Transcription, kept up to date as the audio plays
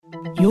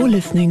You're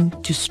listening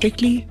to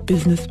Strictly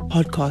Business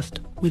Podcast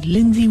with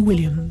Lindsay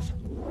Williams.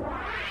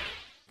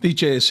 The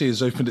JSE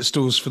has opened its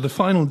doors for the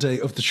final day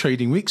of the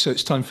trading week, so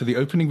it's time for the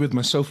opening with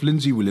myself,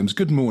 Lindsay Williams.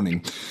 Good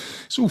morning.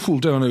 It's all full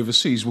down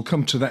overseas. We'll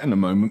come to that in a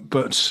moment.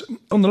 But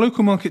on the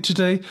local market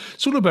today,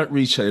 it's all about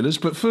retailers.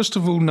 But first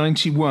of all,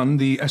 91,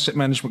 the asset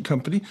management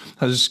company,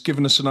 has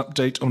given us an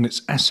update on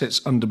its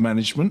assets under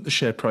management. The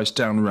share price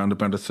down around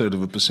about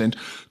 1/3%.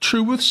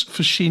 Truworths,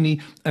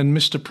 Foschini and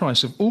Mr.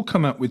 Price have all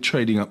come out with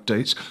trading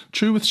updates.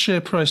 Truworths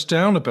share price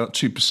down about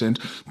 2%,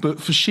 but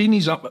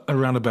Foschini's up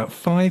around about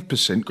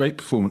 5%. Great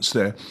performance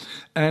there.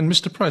 And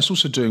Mr. Price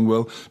also doing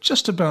well,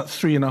 just about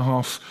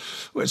 3.5%.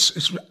 Well,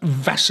 it's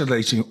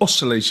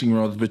oscillating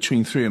rather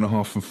between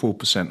 3.5% and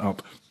 4%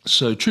 up.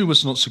 So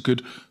Truworths not so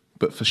good,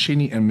 but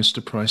Foschini and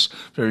Mr. Price,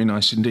 very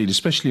nice indeed,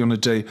 especially on a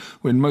day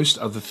when most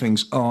other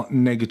things are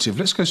negative.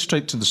 Let's go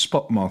straight to the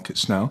spot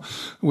markets now,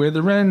 where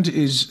the rand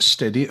is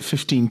steady at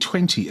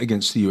 15.20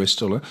 against the US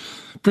dollar.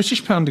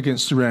 British pound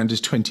against the rand is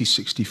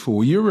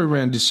 20.64. Euro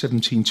rand is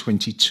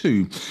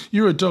 17.22.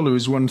 Euro dollar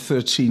is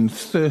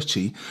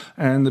 113.30.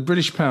 And the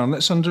British pound,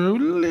 that's under a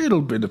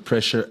little bit of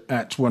pressure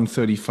at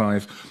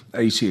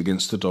 135.80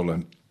 against the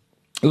dollar.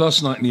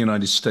 Last night in the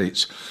United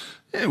States,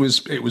 it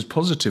was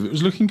positive. It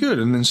was looking good,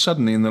 and then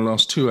suddenly in the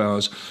last 2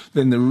 hours,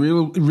 then the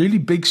really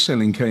big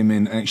selling came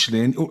in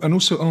actually, and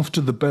also after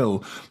the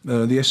bell,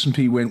 the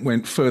S&P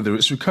went further.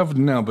 It's recovered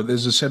now, but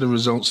there's a set of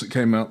results that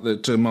came out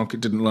that market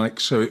didn't like,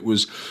 so it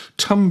was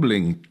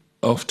tumbling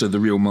after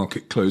the real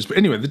market closed. But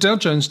anyway, the Dow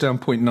Jones down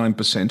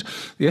 0.9%,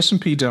 the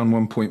S&P down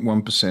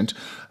 1.1%,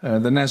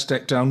 the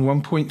Nasdaq down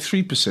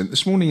 1.3%.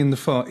 This morning in the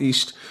Far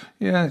East,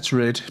 yeah, it's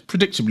red,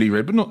 predictably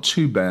red, but not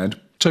too bad.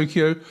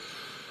 Tokyo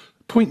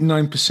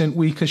 0.9%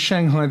 weaker,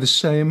 Shanghai the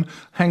same,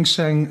 Hang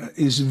Seng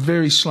is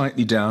very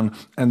slightly down,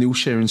 and the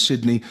all-share in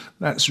Sydney,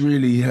 that's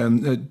really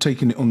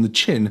taken it on the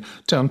chin,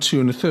 down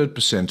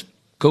 2.33%.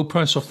 Gold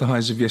price off the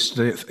highs of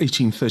yesterday at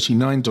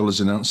 $1,839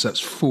 an ounce,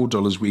 that's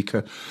 $4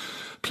 weaker.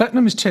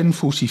 Platinum is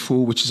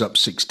 $10.44, which is up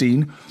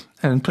 16,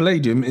 and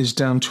palladium is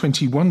down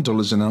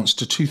 $21 an ounce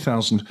to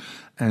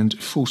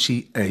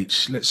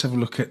 $2,048. Let's have a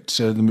look at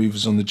the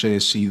movers on the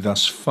JSE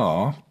thus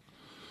far.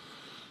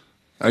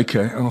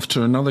 Okay,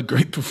 after another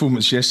great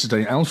performance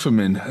yesterday,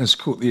 Alphamin has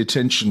caught the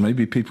attention.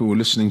 Maybe people were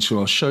listening to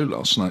our show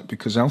last night,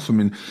 because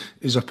Alphamin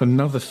is up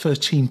another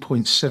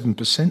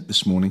 13.7%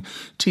 this morning.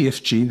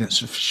 TFG,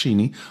 that's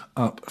Foschini,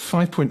 up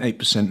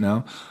 5.8%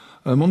 now.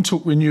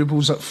 Montauk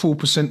Renewables up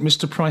 4%,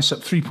 Mr. Price up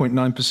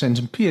 3.9%,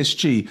 and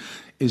PSG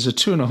is a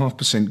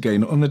 2.5%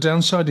 gain. On the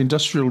downside,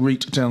 Industrial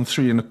REIT down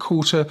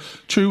 3.25%,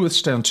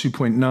 Truworths down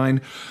 2.9%,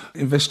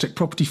 Investec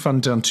Property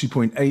Fund down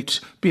 2.8%,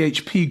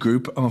 BHP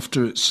Group,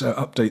 after its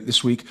update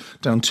this week,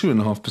 down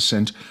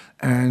 2.5%,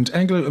 and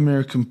Anglo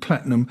American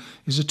Platinum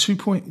is a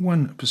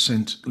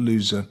 2.1%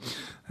 loser.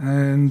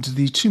 And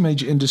the two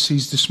major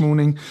indices this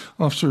morning,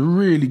 after a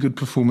really good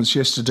performance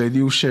yesterday,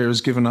 the all-share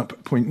has given up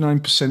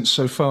 0.9%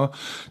 so far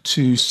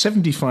to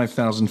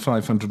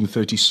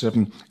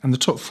 75,537, and the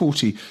top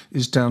 40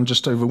 is down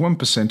just over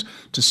 1%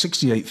 to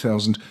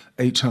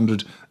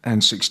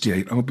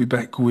 68,868. I'll be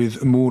back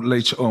with more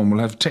later on.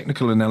 We'll have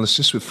technical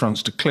analysis with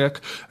Franz de Klerk,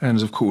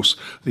 and of course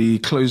the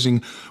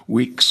closing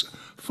week's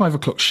 5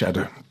 o'clock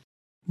shadow.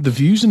 The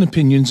views and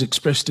opinions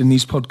expressed in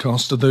these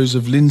podcasts are those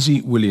of Lindsay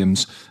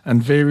Williams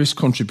and various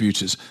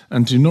contributors,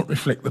 and do not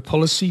reflect the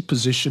policy,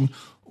 position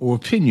or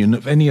opinion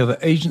of any other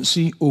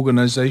agency,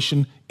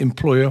 organisation,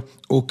 employer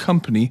or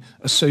company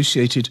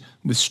associated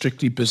with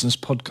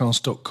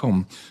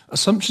strictlybusinesspodcast.com.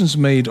 Assumptions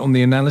made on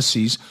the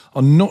analyses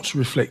are not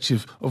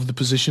reflective of the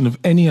position of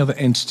any other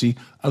entity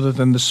other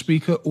than the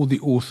speaker or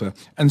the author.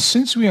 And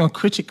since we are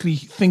critically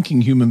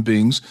thinking human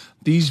beings,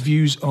 these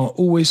views are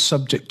always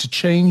subject to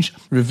change,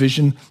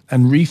 revision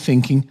and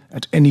rethinking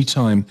at any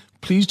time.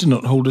 Please do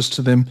not hold us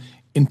to them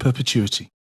in perpetuity.